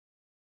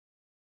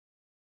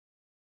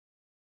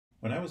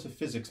When I was a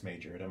physics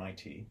major at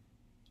MIT,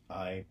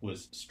 I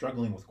was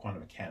struggling with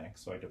quantum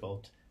mechanics, so I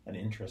developed an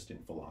interest in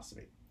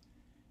philosophy.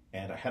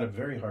 And I had a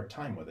very hard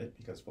time with it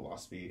because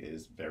philosophy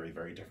is very,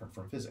 very different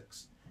from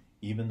physics,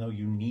 even though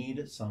you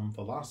need some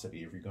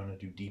philosophy if you're going to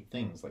do deep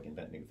things like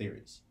invent new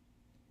theories.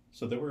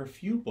 So there were a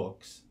few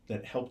books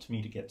that helped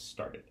me to get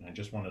started, and I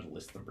just wanted to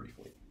list them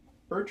briefly.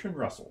 Bertrand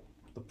Russell,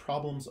 The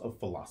Problems of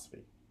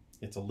Philosophy.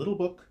 It's a little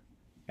book,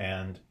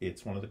 and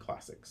it's one of the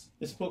classics.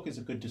 This book is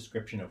a good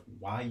description of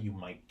why you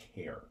might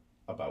care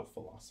about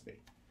philosophy.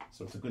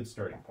 So it's a good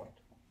starting point.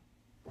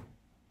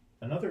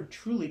 Another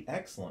truly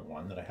excellent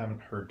one that I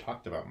haven't heard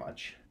talked about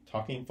much,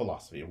 Talking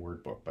Philosophy, a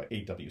word book by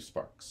A.W.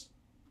 Sparks.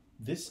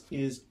 This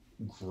is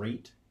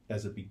great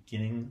as a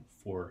beginning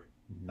for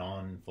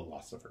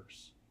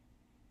non-philosophers.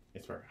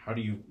 It's where, how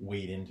do you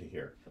wade into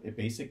here? It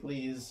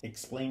basically is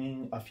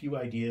explaining a few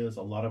ideas,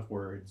 a lot of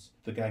words.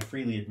 The guy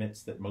freely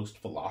admits that most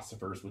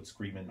philosophers would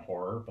scream in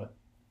horror, but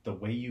the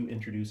way you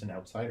introduce an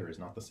outsider is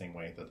not the same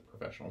way that the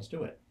professionals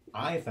do it.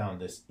 I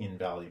found this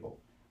invaluable.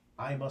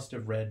 I must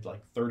have read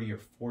like 30 or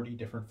 40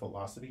 different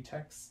philosophy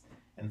texts,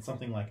 and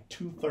something like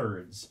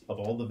 2/3 of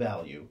all the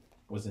value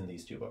was in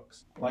these two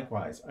books.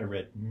 Likewise, I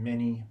read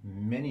many,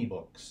 many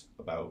books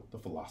about the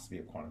philosophy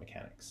of quantum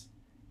mechanics.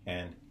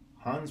 And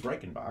Hans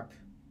Reichenbach,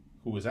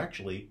 who was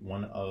actually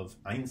one of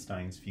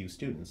Einstein's few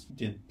students,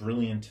 did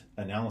brilliant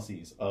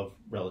analyses of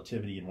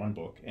relativity in one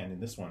book, and in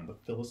this one, The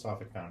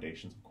Philosophic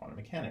Foundations of Quantum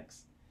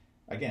Mechanics.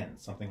 Again,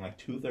 something like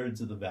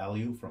 2/3 of the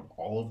value from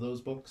all of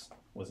those books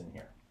was in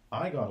here.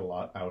 I got a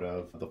lot out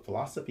of The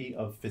Philosophy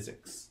of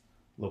Physics,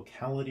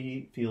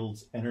 Locality,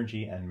 Fields,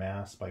 Energy, and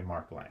Mass by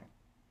Marc Lange.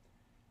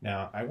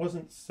 Now, I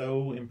wasn't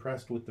so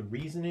impressed with the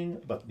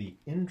reasoning, but the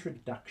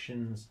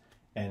introductions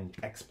and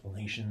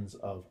explanations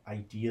of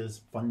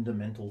ideas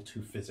fundamental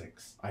to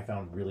physics I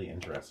found really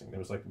interesting. There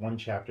was like one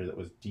chapter that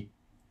was deep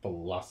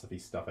philosophy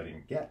stuff I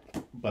didn't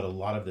get, but a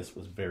lot of this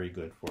was very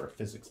good for a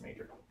physics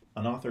major.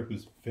 An author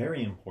who's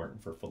very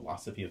important for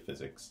philosophy of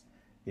physics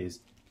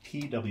is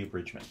P.W.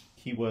 Bridgman.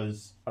 He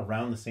was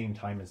around the same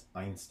time as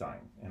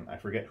Einstein, and I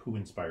forget who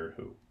inspired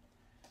who.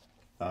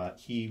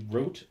 He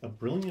wrote a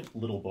brilliant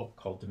little book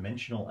called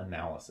Dimensional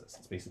Analysis.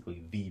 It's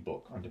basically the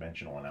book on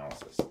dimensional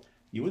analysis.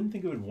 You wouldn't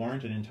think it would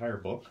warrant an entire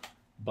book,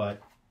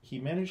 but he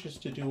manages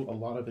to do a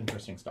lot of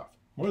interesting stuff.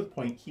 More to the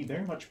point, he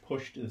very much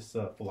pushed this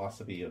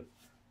philosophy of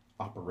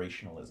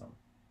operationalism.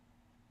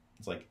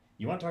 It's like,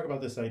 you want to talk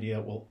about this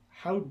idea, well,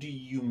 how do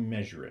you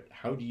measure it?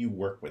 How do you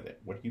work with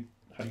it?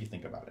 How do you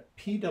think about it?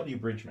 P.W.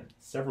 Bridgman,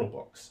 several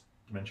books,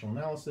 Dimensional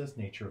Analysis,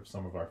 Nature of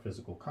Some of Our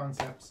Physical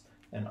Concepts,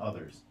 and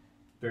others.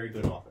 Very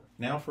good author.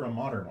 Now for a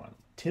modern one,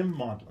 Tim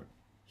Maudlin.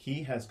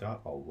 He has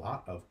got a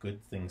lot of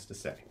good things to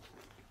say.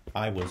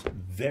 I was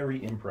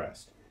very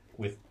impressed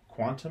with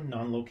quantum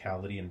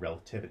non-locality and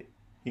relativity.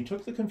 He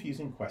took the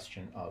confusing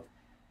question of,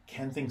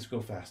 can things go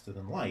faster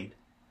than light,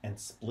 and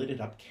split it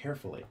up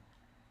carefully.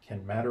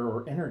 Can matter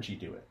or energy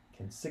do it?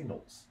 Can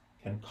signals?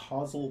 Can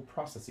causal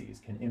processes?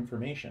 Can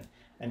information?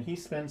 And he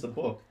spends a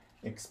book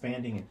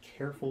expanding and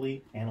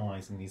carefully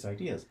analyzing these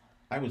ideas.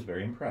 I was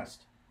very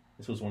impressed.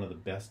 This was one of the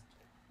best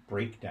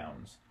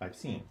breakdowns I've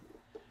seen.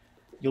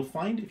 You'll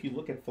find if you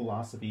look at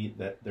philosophy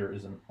that there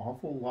is an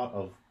awful lot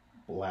of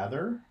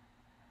blather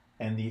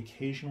and the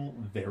occasional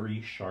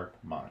very sharp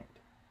mind.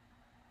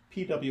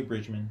 P.W.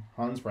 Bridgman,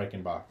 Hans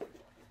Reichenbach,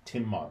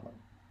 Tim Maudlin.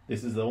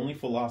 This is the only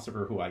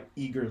philosopher who I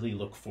eagerly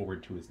look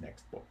forward to his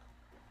next book.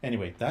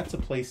 Anyway, that's a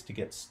place to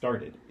get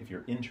started if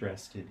you're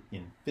interested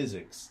in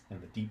physics and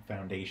the deep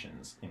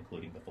foundations,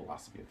 including the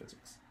philosophy of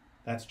physics.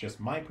 That's just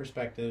my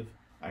perspective.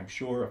 I'm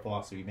sure a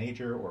philosophy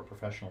major or a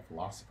professional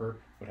philosopher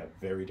would have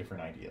very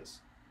different ideas.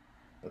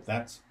 But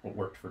that's what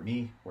worked for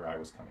me, where I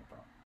was coming from.